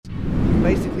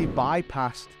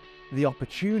bypassed the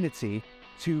opportunity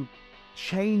to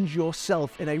change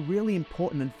yourself in a really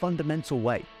important and fundamental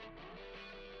way.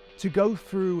 To go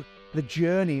through the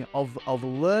journey of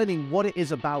learning what it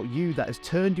is about you that has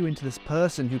turned you into this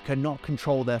person who cannot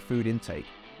control their food intake.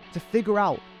 To figure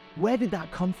out, where did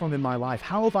that come from in my life?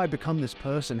 How have I become this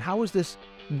person? How is this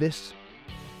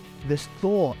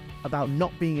thought about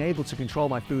not being able to control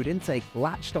my food intake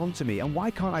latched onto me, and why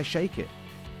can't I shake it?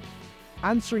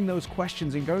 Answering those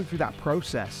questions and going through that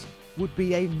process would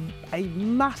be a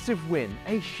massive win,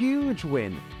 a huge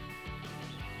win.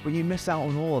 But you miss out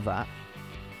on all of that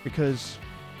because,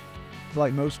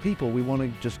 like most people, we want to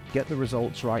just get the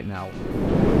results right now.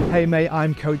 Hey mate,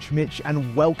 I'm Coach Mitch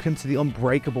and welcome to the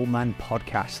Unbreakable Man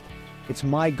podcast. It's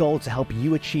my goal to help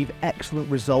you achieve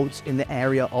excellent results in the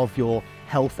area of your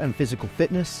health and physical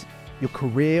fitness, your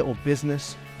career or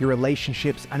business, your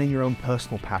relationships, and in your own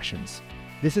personal passions.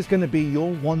 This is going to be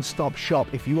your one-stop shop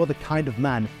if you are the kind of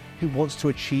man who wants to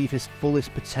achieve his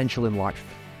fullest potential in life.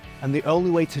 And the only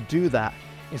way to do that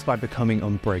is by becoming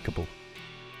unbreakable.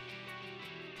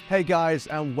 Hey guys,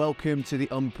 and welcome to the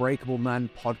Unbreakable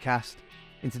Man podcast.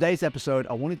 In today's episode,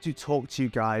 I wanted to talk to you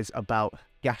guys about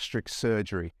gastric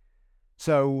surgery.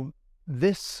 So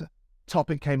this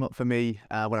topic came up for me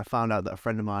when I found out that a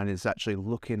friend of mine is actually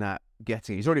looking at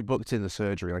he's already booked in the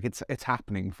surgery, like it's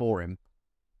happening for him.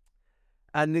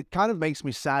 And it kind of makes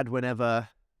me sad whenever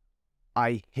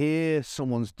I hear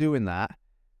someone's doing that,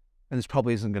 and this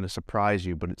probably isn't going to surprise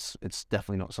you, but it's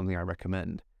definitely not something I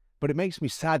recommend. But it makes me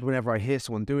sad whenever I hear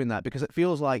someone doing that because it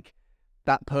feels like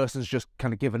that person's just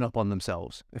kind of given up on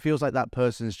themselves. It feels like that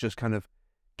person's just kind of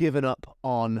given up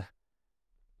on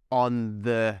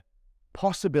the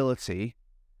possibility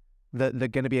that they're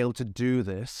going to be able to do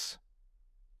this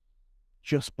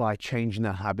just by changing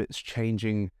their habits,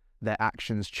 changing their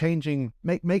actions,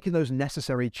 making those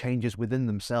necessary changes within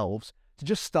themselves to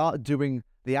just start doing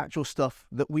the actual stuff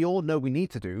that we all know we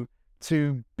need to do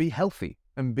to be healthy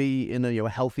and be in a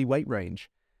healthy weight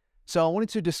range. So I wanted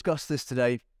to discuss this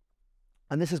today,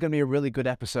 and this is going to be a really good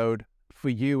episode for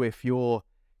you if you're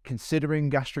considering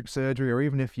gastric surgery, or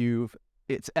even if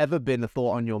it's ever been a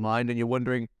thought on your mind and you're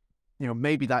wondering,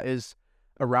 maybe that is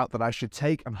a route that I should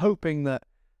take. I'm hoping that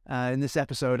in this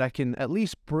episode I can at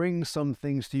least bring some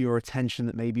things to your attention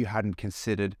that maybe you hadn't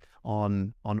considered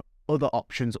on other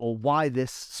options, or why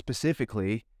this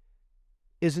specifically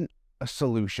isn't a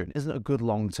solution, isn't a good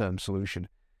long-term solution.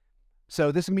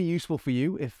 So this can be useful for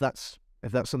you if that's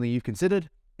something you've considered.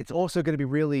 It's also going to be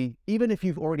really, even if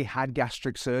you've already had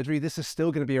gastric surgery, this is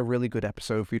still going to be a really good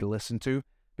episode for you to listen to,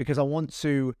 because I want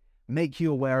to make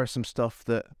you aware of some stuff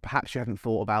that perhaps you haven't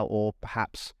thought about, or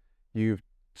perhaps you've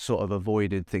sort of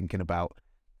avoided thinking about.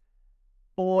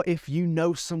 Or if you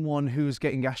know someone who's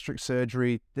getting gastric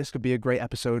surgery, this could be a great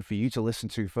episode for you to listen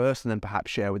to first, and then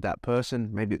perhaps share with that person.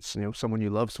 Maybe it's someone you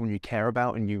love, someone you care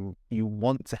about, and you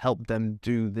want to help them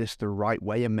do this the right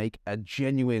way and make a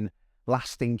genuine,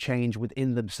 lasting change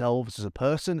within themselves as a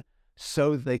person,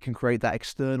 so they can create that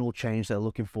external change they're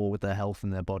looking for with their health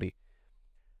and their body.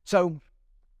 So,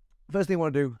 first thing I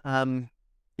want to do,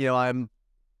 I'm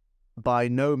by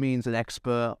no means an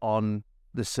expert on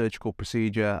the surgical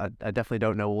procedure. I definitely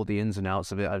don't know all the ins and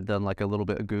outs of it. I've done like a little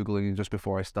bit of Googling just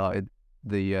before I started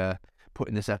the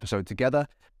putting this episode together,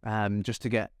 just to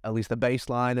get at least a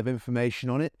baseline of information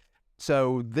on it.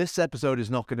 So this episode is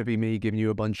not going to be me giving you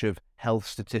a bunch of health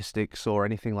statistics or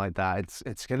anything like that.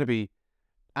 It's going to be,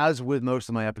 as with most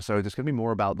of my episodes, it's going to be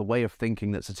more about the way of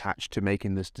thinking that's attached to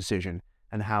making this decision,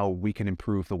 and how we can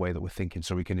improve the way that we're thinking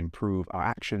so we can improve our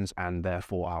actions and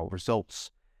therefore our results.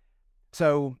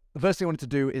 So the first thing I wanted to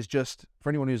do is just, for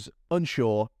anyone who's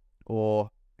unsure or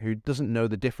who doesn't know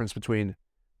the difference between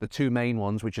the two main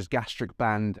ones, which is gastric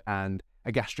band and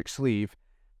a gastric sleeve.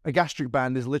 A gastric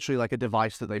band is literally like a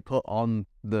device that they put on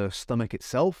the stomach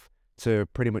itself to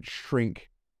pretty much shrink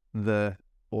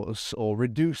or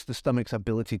reduce the stomach's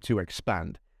ability to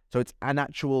expand. So it's an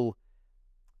actual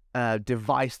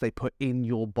device they put in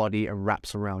your body and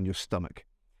wraps around your stomach.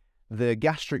 The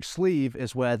gastric sleeve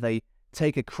is where they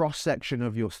take a cross section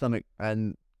of your stomach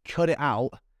and cut it out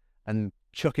and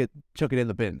chuck it in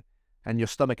the bin, and your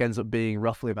stomach ends up being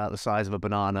roughly about the size of a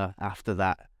banana after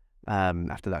that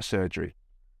surgery.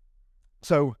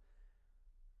 So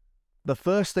the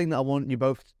first thing that I want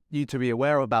you to be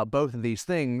aware about both of these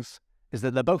things is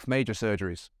that they're both major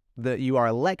surgeries. That you are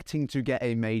electing to get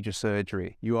a major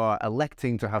surgery. You are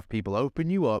electing to have people open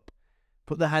you up,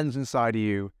 put their hands inside of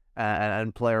you,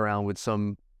 and play around with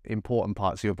some important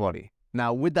parts of your body.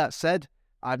 Now, with that said,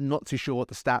 I'm not too sure what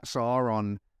the stats are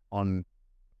on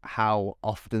how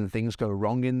often things go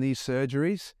wrong in these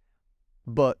surgeries.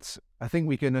 But I think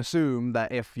we can assume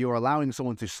that if you're allowing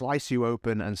someone to slice you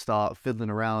open and start fiddling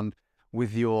around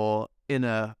with your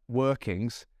inner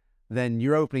workings, then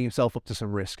you're opening yourself up to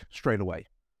some risk straight away,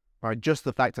 right? Just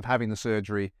the fact of having the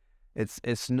surgery, it's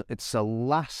a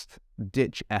last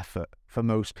ditch effort for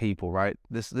most people, right?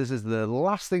 This is the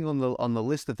last thing on the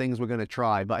list of things we're going to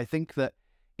try. But I think that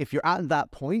if you're at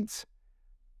that point,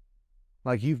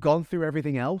 like you've gone through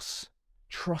everything else,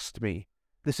 trust me,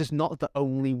 this is not the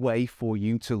only way for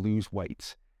you to lose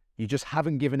weight. You just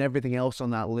haven't given everything else on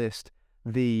that list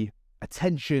the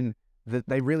attention that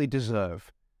they really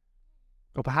deserve.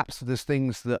 Or perhaps there's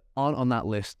things that aren't on that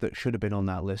list that should have been on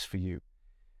that list for you.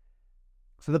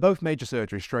 So they're both major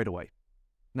surgeries straight away.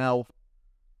 Now,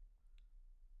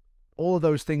 all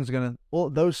those surgeries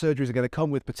are going to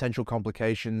come with potential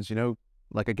complications,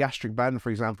 like a gastric band, for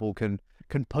example, can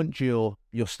punch your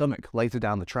stomach later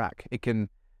down the track. It can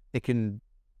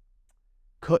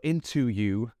cut into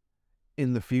you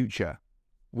in the future,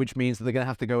 which means that they're going to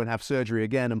have to go and have surgery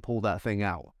again and pull that thing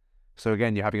out. So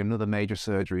again, you're having another major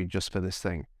surgery just for this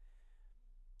thing.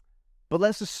 But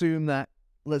let's assume that,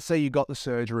 let's say you got the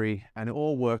surgery and it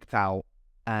all worked out,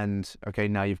 and okay,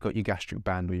 now you've got your gastric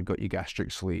band or you've got your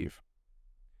gastric sleeve.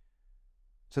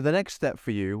 So the next step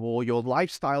for you, or your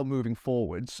lifestyle moving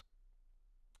forwards,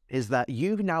 is that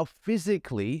you now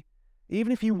physically,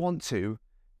 even if you want to,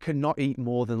 cannot eat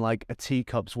more than like a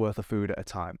teacup's worth of food at a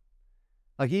time.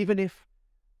 Like even if,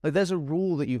 like there's a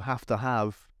rule that you have to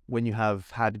have when you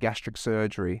have had gastric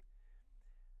surgery.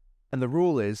 And the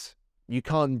rule is you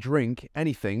can't drink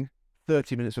anything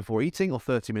 30 minutes before eating or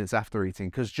 30 minutes after eating,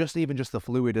 because just the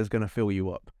fluid is going to fill you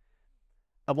up.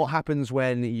 And what happens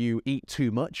when you eat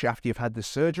too much after you've had this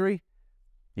surgery?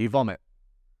 You vomit.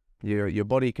 Your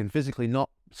body can physically not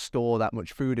store that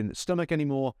much food in its stomach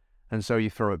anymore, and so you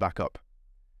throw it back up.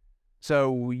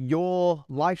 So your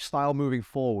lifestyle moving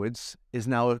forwards is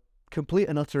now a complete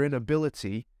and utter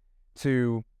inability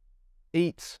to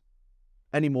eat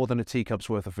any more than a teacup's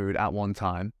worth of food at one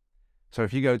time. So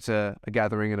if you go to a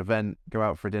gathering, an event, go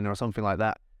out for dinner or something like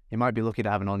that, you might be lucky to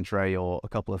have an entree or a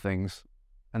couple of things,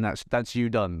 and that's you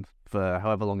done for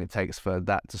however long it takes for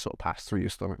that to sort of pass through your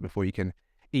stomach before you can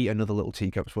eat another little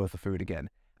teacup's worth of food again.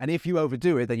 And if you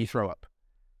overdo it, then you throw up.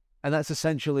 And that's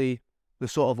essentially the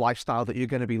sort of lifestyle that you're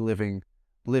going to be living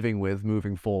with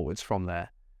moving forwards from there.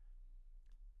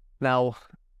 Now,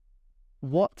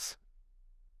 what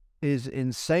is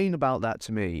insane about that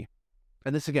to me,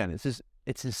 and this again,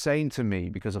 it's insane to me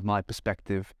because of my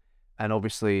perspective, and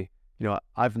obviously,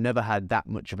 I've never had that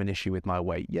much of an issue with my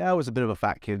weight. Yeah, I was a bit of a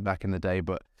fat kid back in the day,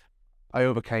 but I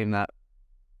overcame that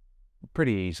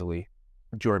pretty easily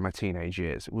during my teenage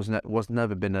years. It was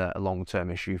never been a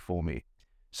long-term issue for me.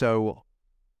 So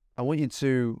I want you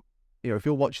to, if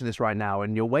you're watching this right now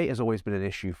and your weight has always been an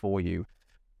issue for you,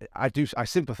 I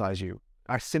sympathize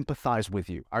with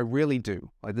you. I really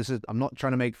do. Like I'm not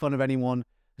trying to make fun of anyone.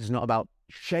 This is not about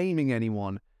shaming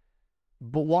anyone.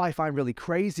 But what I find really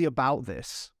crazy about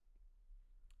this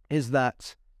is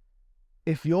that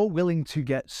if you're willing to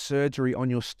get surgery on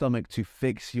your stomach to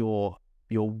fix your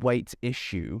weight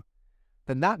issue,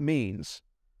 then that means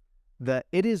that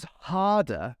it is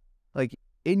harder, like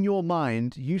in your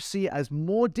mind, you see it as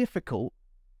more difficult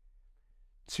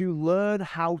to learn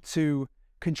how to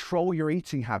control your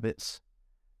eating habits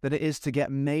than it is to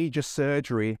get major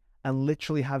surgery and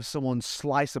literally have someone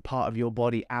slice a part of your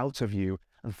body out of you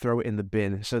and throw it in the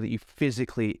bin so that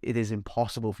it is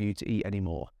impossible for you to eat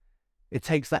anymore. It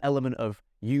takes that element of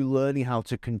you learning how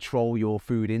to control your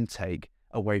food intake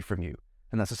away from you.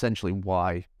 And that's essentially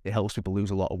why it helps people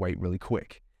lose a lot of weight really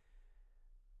quick.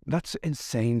 That's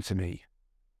insane to me.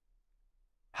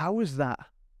 How is that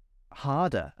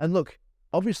harder? And look,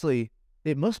 obviously,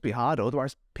 it must be harder,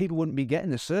 otherwise people wouldn't be getting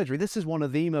this surgery. This is one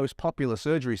of the most popular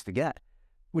surgeries to get,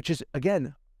 which is,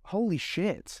 again, holy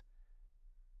shit.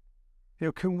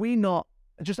 Can we not,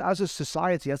 just as a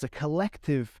society, as a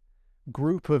collective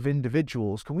group of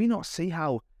individuals, can we not see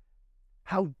how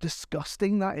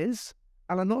disgusting that is?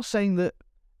 And I'm not saying that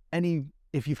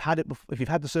if you've had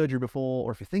the surgery before,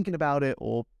 or if you're thinking about it,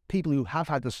 or people who have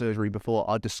had the surgery before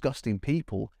are disgusting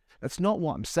people. That's not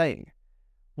what I'm saying.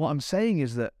 What I'm saying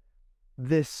is that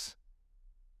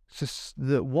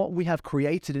what we have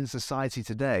created in society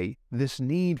today, this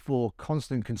need for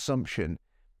constant consumption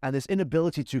and this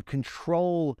inability to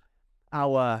control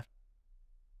our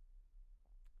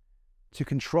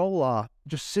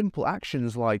just simple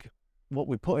actions like what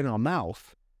we put in our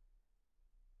mouth,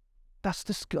 that's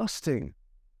disgusting.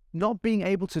 Not being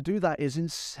able to do that is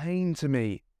insane to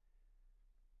me.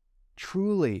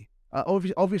 Truly.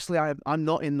 Obviously, I'm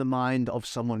not in the mind of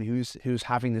someone who's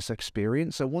having this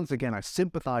experience. So once again, I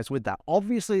sympathize with that.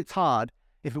 Obviously, it's hard.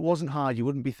 If it wasn't hard, you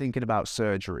wouldn't be thinking about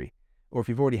surgery. Or if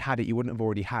you've already had it, you wouldn't have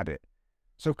already had it.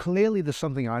 So clearly there's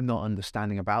something I'm not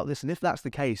understanding about this. And if that's the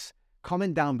case,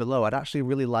 comment down below. I'd actually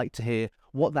really like to hear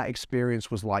what that experience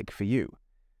was like for you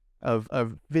of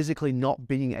physically not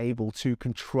being able to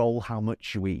control how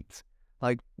much you eat.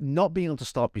 Like not being able to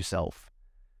stop yourself.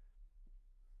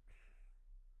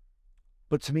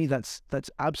 But to me, that's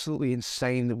absolutely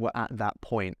insane that we're at that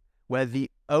point where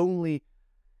the only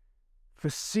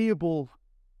foreseeable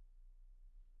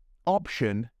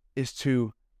option is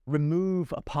to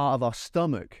remove a part of our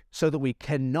stomach so that we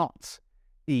cannot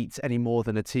eat any more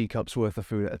than a teacup's worth of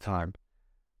food at a time.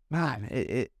 Man,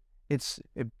 it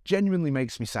genuinely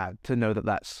makes me sad to know that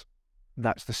that's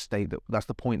the state, that's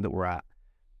the point that we're at.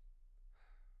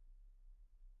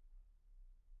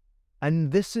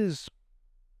 And this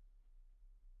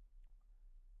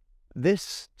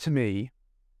to me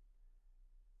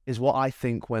is what I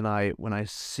think when I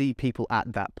see people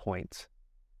at that point.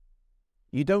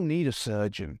 You don't need a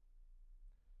surgeon.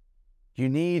 You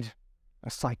need a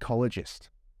psychologist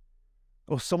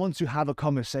or someone to have a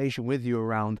conversation with you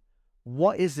around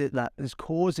what is it that is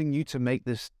causing you to make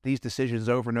these decisions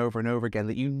over and over and over again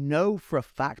that you know for a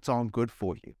fact aren't good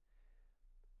for you.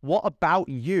 What about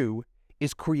you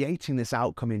is creating this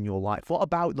outcome in your life? What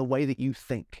about the way that you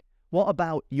think? What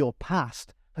about your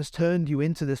past has turned you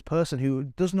into this person who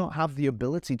does not have the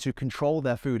ability to control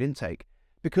their food intake?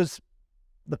 Because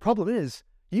the problem is,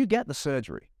 you get the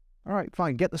surgery. All right,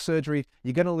 fine, get the surgery.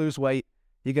 You're going to lose weight.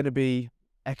 You're going to be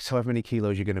X however many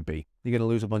kilos you're going to be. You're going to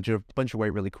lose a bunch of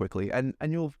weight really quickly. And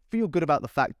you'll feel good about the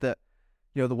fact that,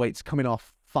 you know, the weight's coming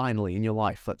off finally in your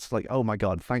life. That's like, oh my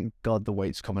God, thank God the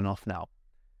weight's coming off now.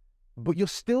 But you're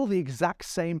still the exact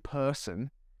same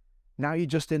person. Now you're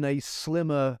just in a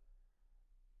slimmer,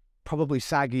 probably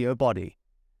saggier body.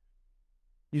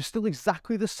 You're still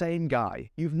exactly the same guy.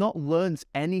 You've not learned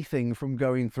anything from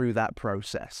going through that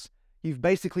process. You've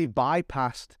basically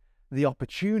bypassed the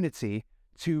opportunity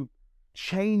to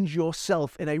change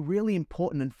yourself in a really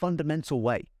important and fundamental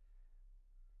way.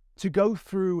 To go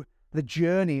through the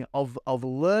journey of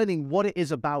learning what it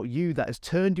is about you that has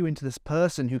turned you into this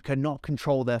person who cannot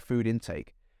control their food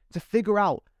intake. To figure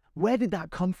out, where did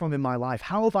that come from in my life?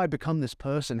 How have I become this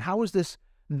person? How is this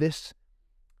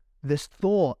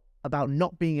thought about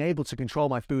not being able to control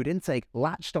my food intake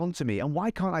latched onto me, and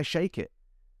why can't I shake it?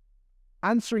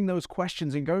 Answering those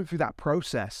questions and going through that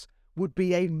process would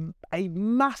be a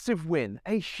massive win,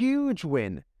 a huge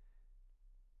win.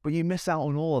 But you miss out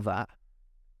on all of that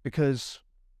because,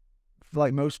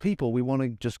 like most people, we want to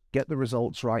just get the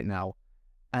results right now.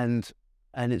 And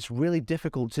it's really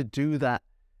difficult to do that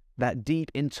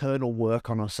deep internal work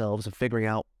on ourselves of figuring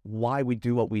out why we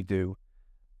do what we do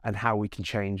and how we can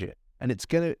change it. And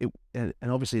and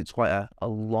obviously it's quite a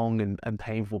long and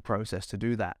painful process to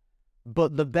do that.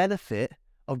 But the benefit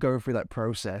of going through that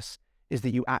process is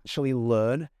that you actually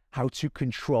learn how to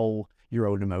control your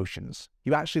own emotions.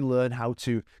 You actually learn how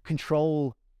to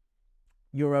control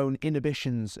your own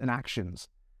inhibitions and actions.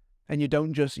 And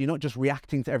you're not just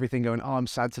reacting to everything going, oh, I'm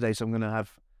sad today, so I'm going to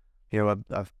have, you know,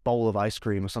 a bowl of ice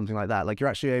cream or something like that. Like you're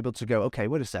actually able to go, okay,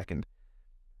 wait a second.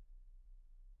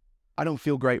 I don't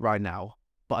feel great right now,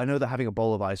 but I know that having a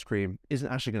bowl of ice cream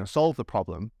isn't actually going to solve the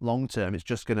problem long term. It's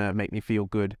just going to make me feel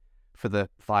good for the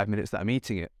 5 minutes that I'm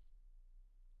eating it.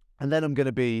 And then I'm going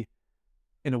to be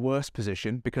in a worse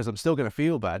position because I'm still going to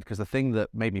feel bad because the thing that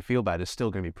made me feel bad is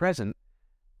still going to be present.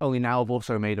 Only now I've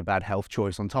also made a bad health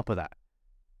choice on top of that.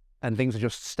 And things are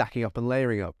just stacking up and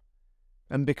layering up.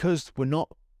 And because we're not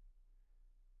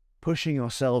pushing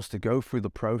ourselves to go through the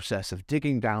process of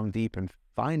digging down deep and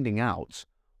finding out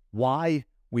why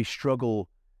we struggle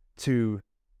to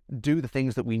do the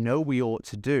things that we know we ought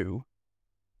to do,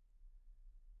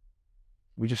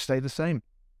 we just stay the same.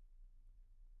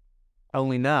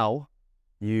 Only now,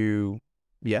 you're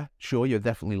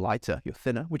definitely lighter, you're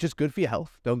thinner, which is good for your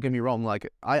health. Don't get me wrong. Like,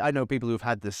 I know people who've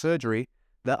had this surgery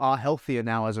that are healthier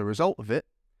now as a result of it,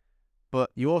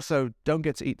 but you also don't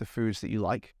get to eat the foods that you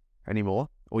like anymore,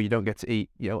 or you don't get to eat,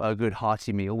 you know, a good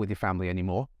hearty meal with your family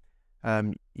anymore.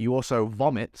 You also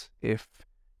vomit if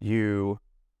you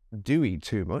do eat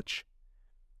too much,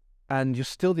 and you're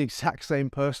still the exact same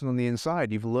person on the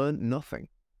inside. You've learned nothing.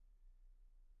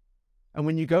 And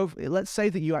when you go, let's say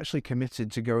that you actually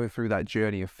committed to going through that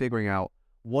journey of figuring out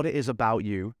what it is about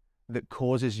you that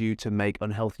causes you to make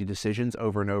unhealthy decisions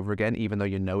over and over again, even though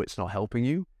you know it's not helping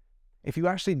you. If you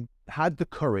actually had the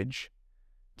courage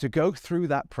to go through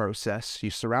that process, you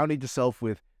surrounded yourself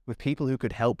with people who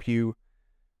could help you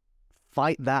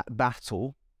fight that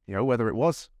battle, whether it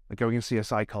was going to see a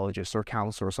psychologist or a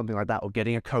counselor or something like that, or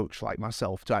getting a coach like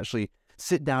myself to actually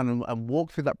sit down and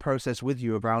walk through that process with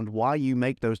you around why you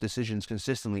make those decisions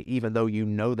consistently, even though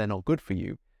they're not good for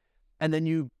you. And then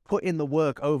you put in the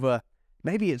work over,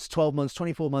 maybe it's 12 months,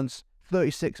 24 months,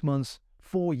 36 months,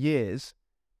 4 years,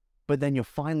 but then you're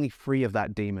finally free of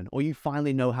that demon, or you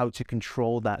finally know how to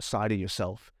control that side of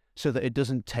yourself so that it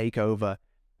doesn't take over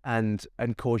and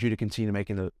cause you to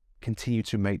continue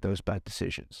to make those bad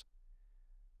decisions.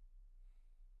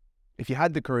 If you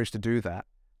had the courage to do that,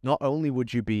 not only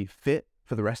would you be fit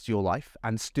for the rest of your life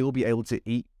and still be able to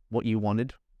eat what you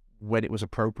wanted when it was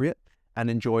appropriate and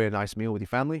enjoy a nice meal with your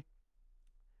family,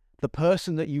 the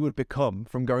person that you would become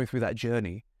from going through that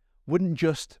journey wouldn't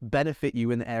just benefit you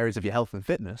in the areas of your health and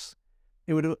fitness,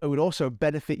 it would also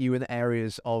benefit you in the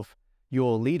areas of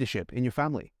your leadership in your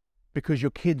family, because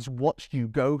your kids watched you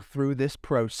go through this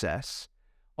process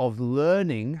of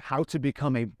learning how to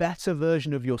become a better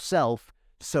version of yourself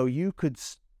so you could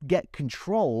get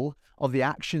control of the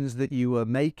actions that you were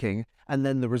making and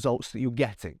then the results that you're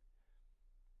getting.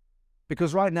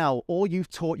 Because right now, all you've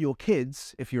taught your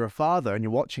kids, if you're a father and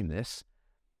you're watching this,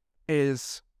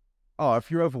 is,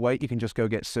 if you're overweight, you can just go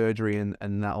get surgery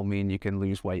and that'll mean you can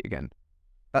lose weight again.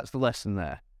 That's the lesson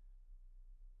there.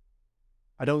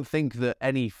 I don't think that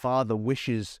any father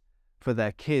wishes for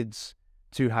their kids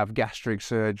to have gastric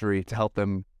surgery to help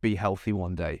them be healthy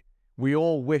one day. We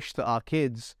all wish that our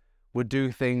kids would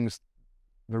do things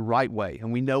the right way,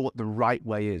 and we know what the right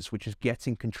way is, which is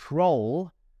getting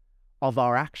control of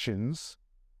our actions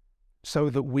so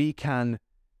that we can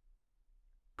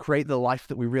create the life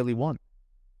that we really want.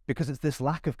 Because it's this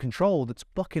lack of control that's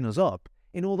bucking us up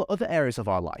in all the other areas of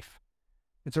our life.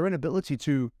 It's our inability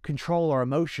to control our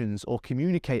emotions or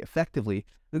communicate effectively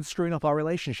that's screwing up our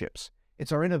relationships.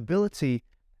 It's our inability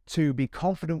to be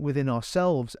confident within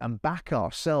ourselves and back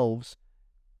ourselves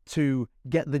to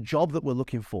get the job that we're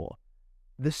looking for.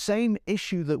 The same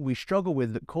issue that we struggle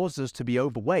with that causes us to be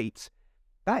overweight,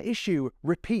 that issue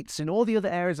repeats in all the other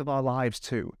areas of our lives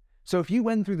too. So if you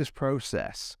went through this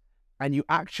process and you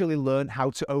actually learned how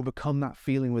to overcome that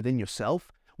feeling within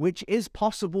yourself, which is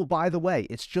possible, by the way,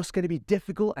 it's just going to be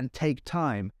difficult and take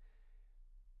time.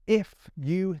 If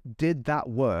you did that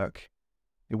work,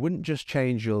 it wouldn't just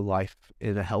change your life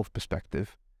in a health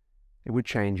perspective. It would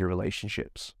change your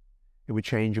relationships. It would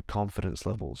change your confidence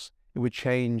levels. It would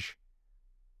change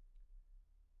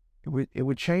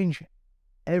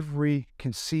every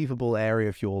conceivable area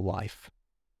of your life.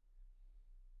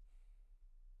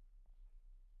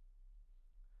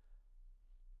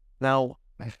 Now,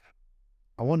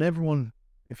 I want everyone,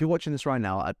 if you're watching this right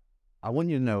now, I want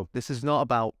you to know this is not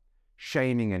about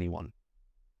shaming anyone.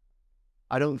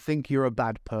 I don't think you're a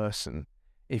bad person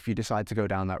if you decide to go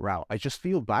down that route. I just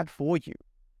feel bad for you.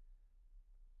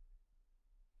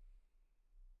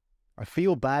 I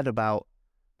feel bad about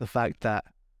the fact that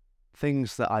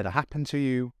things that either happened to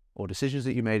you or decisions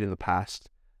that you made in the past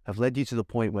have led you to the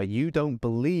point where you don't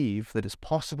believe that it's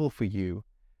possible for you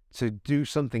to do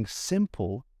something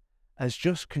simple as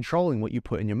just controlling what you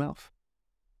put in your mouth.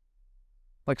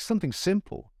 Like something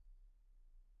simple.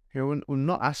 We're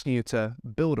not asking you to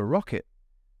build a rocket.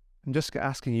 I'm just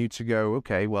asking you to go,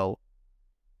 okay, well,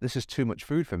 this is too much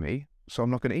food for me, so I'm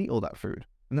not going to eat all that food.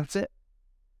 And that's it.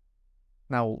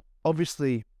 Now,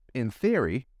 obviously, in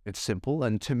theory, it's simple.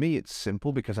 And to me, it's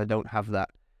simple because I don't have that,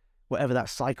 whatever that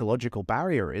psychological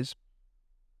barrier is.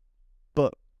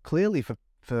 But clearly for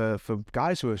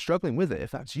guys who are struggling with it,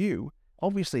 if that's you,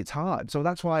 obviously it's hard. So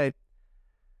that's why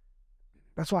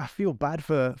I feel bad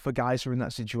for guys who are in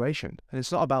that situation. And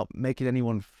it's not about making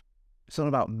anyone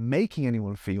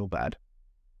feel bad.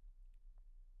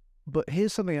 But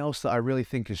here's something else that I really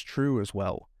think is true as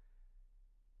well.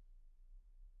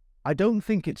 I don't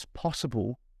think it's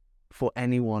possible for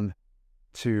anyone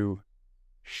to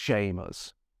shame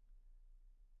us.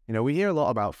 We hear a lot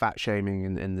about fat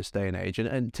shaming in this day and age,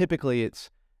 and typically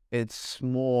it's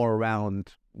more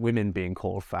around women being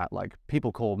called fat. Like,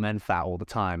 people call men fat all the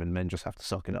time, and men just have to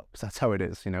suck it up, because that's how it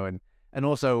is, and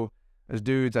also as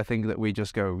dudes, I think that we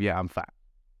just go, yeah, I'm fat.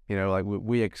 Like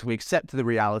we accept the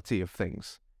reality of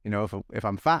things. If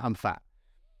I'm fat, I'm fat.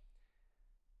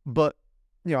 But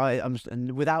I'm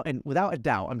without a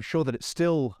doubt, I'm sure that it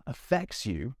still affects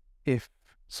you if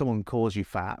someone calls you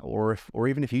fat, or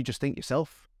even if you just think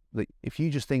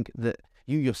that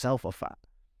you yourself are fat.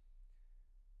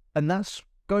 And that's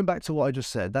going back to what I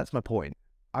just said. That's my point.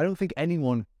 I don't think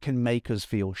anyone can make us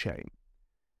feel shame.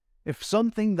 If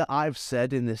something that I've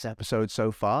said in this episode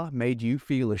so far made you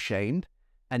feel ashamed,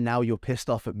 and now you're pissed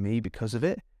off at me because of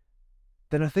it,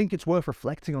 then I think it's worth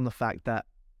reflecting on the fact that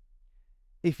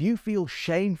If you feel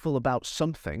shameful about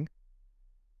something,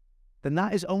 then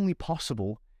that is only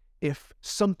possible if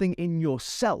something in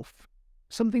yourself,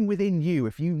 something within you,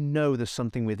 if you know there's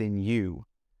something within you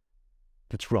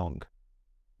that's wrong,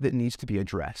 that needs to be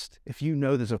addressed, if you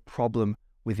know there's a problem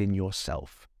within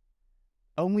yourself,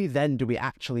 only then do we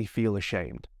actually feel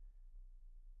ashamed.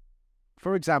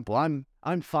 For example, I'm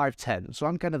 5'10", so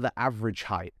I'm kind of the average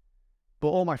height, but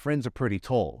all my friends are pretty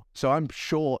tall, so I'm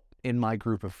short in my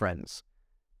group of friends.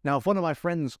 Now, if one of my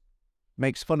friends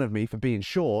makes fun of me for being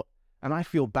short, and I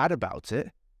feel bad about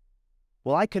it,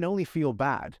 well, I can only feel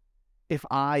bad if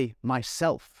I,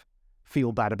 myself,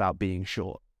 feel bad about being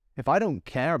short. If I don't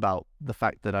care about the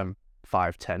fact that I'm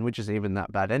 5'10", which isn't even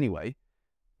that bad anyway,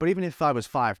 but even if I was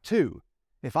 5'2",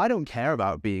 if I don't care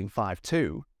about being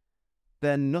 5'2",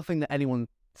 then nothing that anyone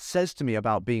says to me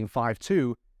about being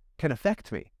 5'2" can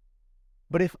affect me.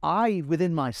 But if I,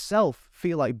 within myself,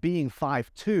 feel like being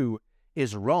 5'2"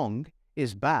 is wrong,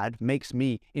 is bad, makes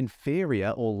me inferior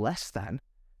or less than,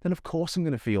 then of course I'm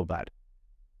going to feel bad.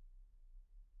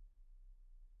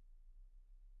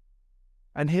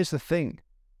 And here's the thing.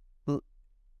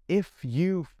 If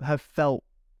you have felt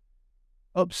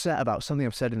upset about something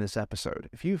I've said in this episode,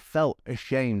 if you felt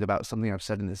ashamed about something I've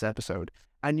said in this episode,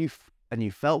 and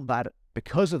you felt bad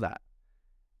because of that,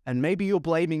 and maybe you're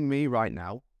blaming me right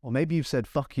now, or maybe you've said,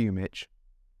 "Fuck you, Mitch,"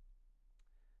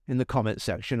 in the comment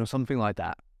section or something like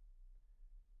that,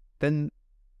 then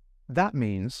that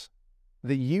means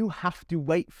that you have to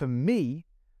wait for me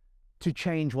to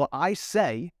change what I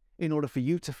say in order for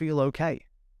you to feel okay.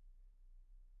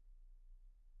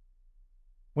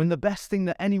 When the best thing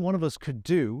that any one of us could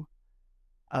do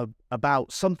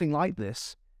about something like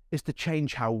this is to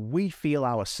change how we feel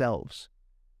ourselves,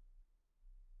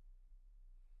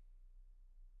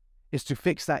 is to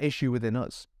fix that issue within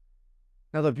us.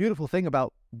 Now, the beautiful thing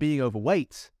about being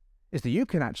overweight is that you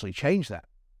can actually change that.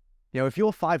 You know, if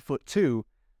you're 5'2",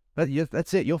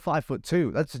 that's it, you're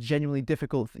 5'2". That's a genuinely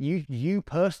difficult thing. You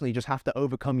personally just have to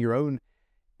overcome your own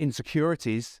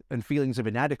insecurities and feelings of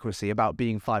inadequacy about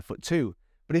being 5'2".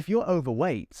 But if you're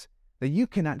overweight, then you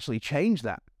can actually change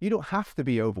that. You don't have to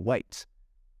be overweight.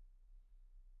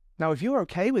 Now, if you're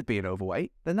okay with being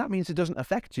overweight, then that means it doesn't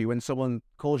affect you when someone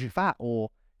calls you fat or,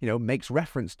 makes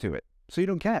reference to it. So you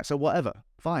don't care. So whatever,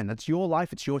 fine. That's your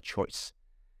life. It's your choice.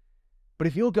 But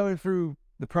if you're going through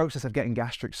the process of getting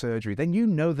gastric surgery, then you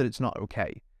know that it's not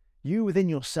okay. You within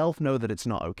yourself know that it's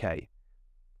not okay.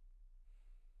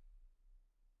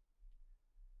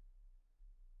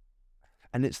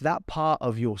 And it's that part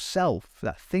of yourself,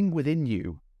 that thing within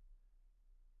you,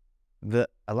 that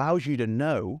allows you to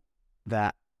know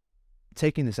that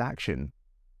taking this action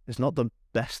is not the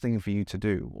best thing for you to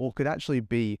do, or could actually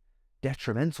be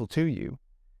detrimental to you.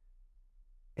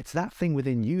 It's that thing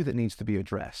within you that needs to be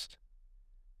addressed.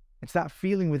 It's that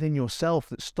feeling within yourself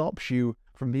that stops you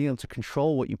from being able to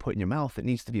control what you put in your mouth that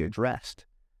needs to be addressed,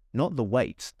 not the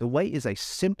weight. The weight is a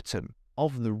symptom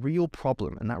of the real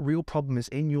problem, and that real problem is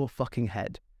in your fucking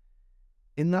head,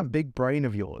 in that big brain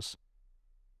of yours.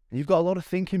 And you've got a lot of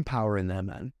thinking power in there,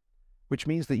 man, which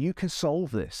means that you can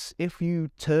solve this if you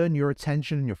turn your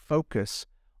attention and your focus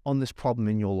on this problem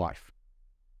in your life.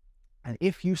 And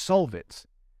if you solve it,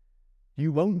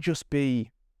 you won't just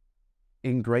be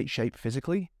in great shape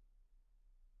physically,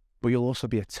 but you'll also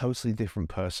be a totally different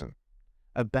person,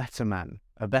 a better man,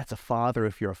 a better father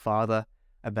if you're a father,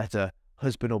 a better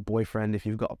husband or boyfriend if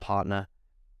you've got a partner,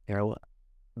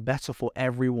 better for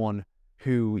everyone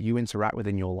who you interact with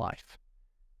in your life.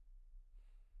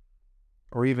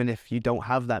 Or even if you don't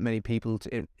have that many people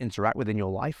to interact with in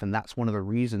your life, and that's one of the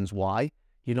reasons why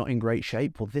you're not in great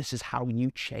shape, well, this is how you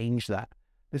change that.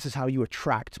 This is how you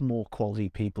attract more quality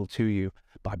people to you,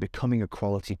 by becoming a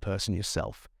quality person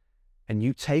yourself. And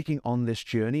you taking on this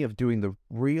journey of doing the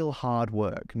real hard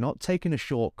work, not taking a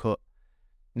shortcut,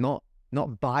 not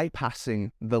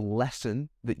bypassing the lesson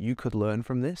that you could learn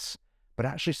from this, but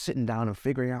actually sitting down and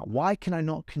figuring out, why can I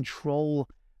not control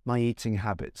my eating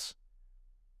habits?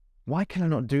 Why can I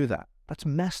not do that? That's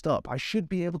messed up. I should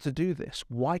be able to do this.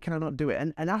 Why can I not do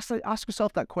it? And ask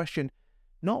yourself that question,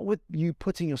 not with you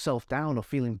putting yourself down or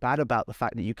feeling bad about the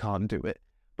fact that you can't do it,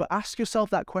 but ask yourself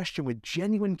that question with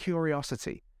genuine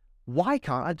curiosity. Why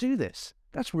can't I do this?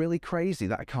 That's really crazy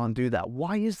that I can't do that.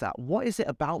 Why is that? What is it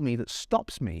about me that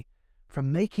stops me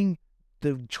from making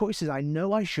the choices I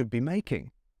know I should be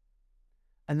making?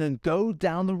 And then go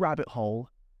down the rabbit hole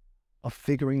of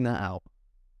figuring that out.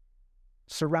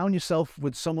 Surround yourself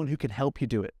with someone who can help you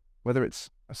do it, whether it's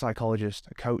a psychologist,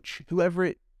 a coach,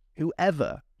 whoever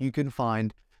you can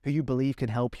find who you believe can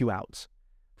help you out.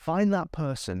 Find that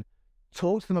person,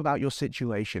 talk to them about your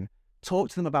situation, Talk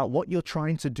to them about what you're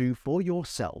trying to do for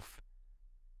yourself,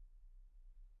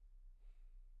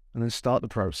 and then start the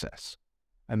process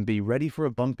and be ready for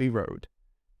a bumpy road.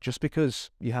 Just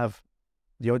because you have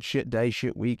the odd shit day,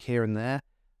 shit week here and there,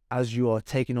 as you are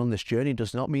taking on this journey,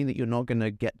 does not mean that you're not going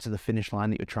to get to the finish line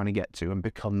that you're trying to get to and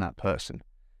become that person.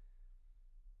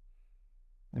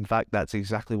 In fact, that's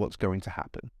exactly what's going to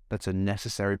happen. That's a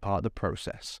necessary part of the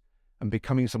process. And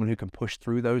becoming someone who can push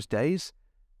through those days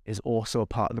is also a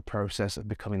part of the process of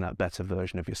becoming that better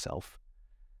version of yourself.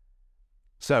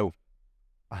 So,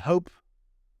 I hope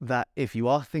that if you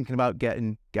are thinking about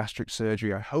getting gastric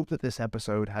surgery, I hope that this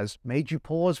episode has made you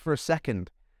pause for a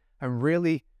second and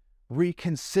really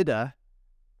reconsider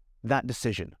that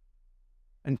decision.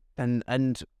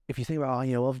 And if you think about,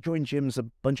 I've joined gyms a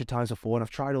bunch of times before and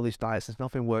I've tried all these diets and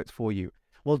nothing worked for you.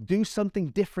 Well, do something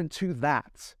different to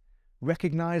that.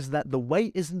 Recognize that the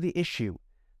weight isn't the issue.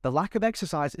 The lack of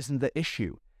exercise isn't the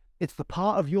issue. It's the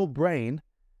part of your brain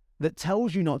that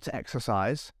tells you not to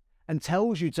exercise and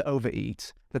tells you to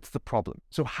overeat that's the problem.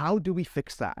 So how do we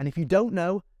fix that? And if you don't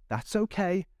know, that's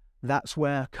okay. That's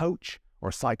where a coach or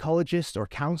a psychologist or a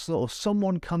counselor or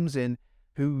someone comes in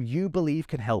who you believe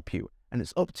can help you. And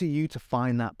it's up to you to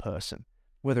find that person.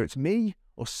 Whether it's me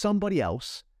or somebody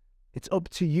else, it's up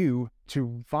to you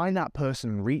to find that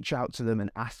person, reach out to them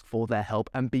and ask for their help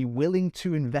and be willing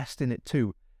to invest in it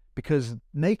too. Because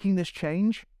making this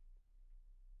change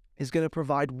is going to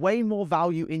provide way more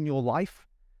value in your life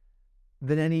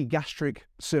than any gastric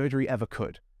surgery ever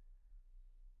could.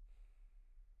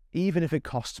 Even if it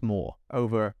costs more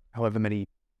over however many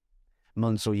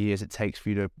months or years it takes for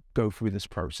you to go through this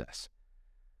process.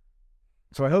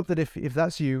 So I hope that if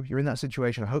that's you're in that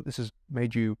situation, I hope this has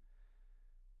made you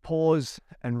pause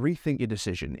and rethink your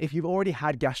decision. If you've already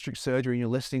had gastric surgery and you're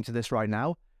listening to this right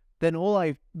now, then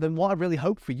what I really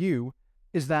hope for you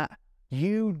is that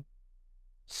you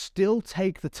still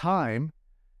take the time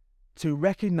to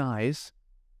recognize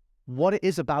what it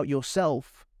is about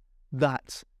yourself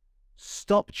that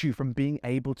stopped you from being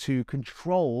able to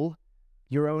control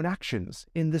your own actions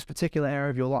in this particular area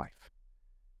of your life.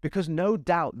 Because no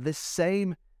doubt this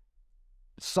same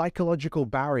psychological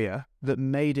barrier that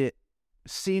made it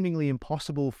seemingly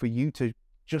impossible for you to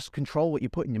just control what you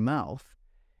put in your mouth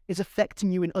is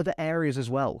affecting you in other areas as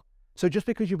well. So just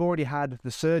because you've already had the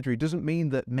surgery doesn't mean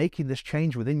that making this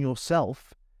change within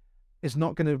yourself is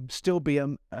not going to still be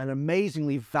an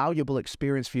amazingly valuable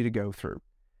experience for you to go through.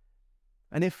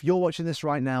 And if you're watching this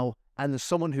right now and there's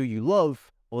someone who you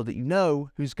love or that you know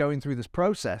who's going through this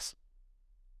process,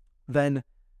 then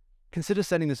consider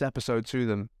sending this episode to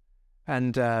them.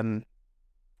 And,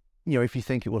 if you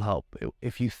think it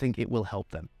will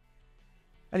help them.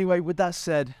 Anyway, with that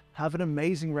said, have an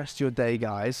amazing rest of your day,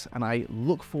 guys. And I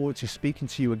look forward to speaking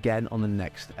to you again on the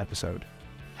next episode.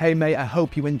 Hey, mate, I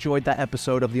hope you enjoyed that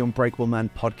episode of the Unbreakable Man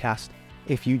podcast.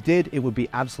 If you did, it would be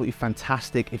absolutely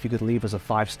fantastic if you could leave us a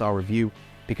 5-star review,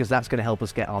 because that's going to help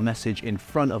us get our message in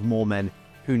front of more men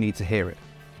who need to hear it.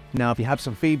 Now, if you have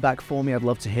some feedback for me, I'd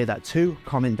love to hear that too.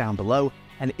 Comment down below.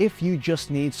 And if you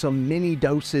just need some mini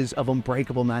doses of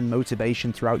Unbreakable Man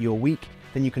motivation throughout your week,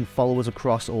 then you can follow us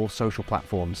across all social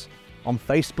platforms. On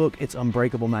Facebook, it's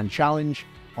Unbreakable Man Challenge.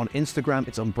 On Instagram,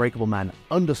 it's Unbreakable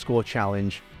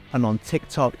Man_challenge. And on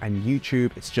TikTok and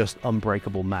YouTube, it's just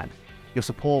Unbreakable Man. Your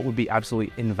support would be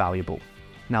absolutely invaluable.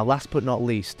 Now, last but not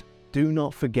least, do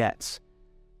not forget,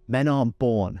 men aren't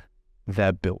born,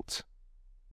 they're built.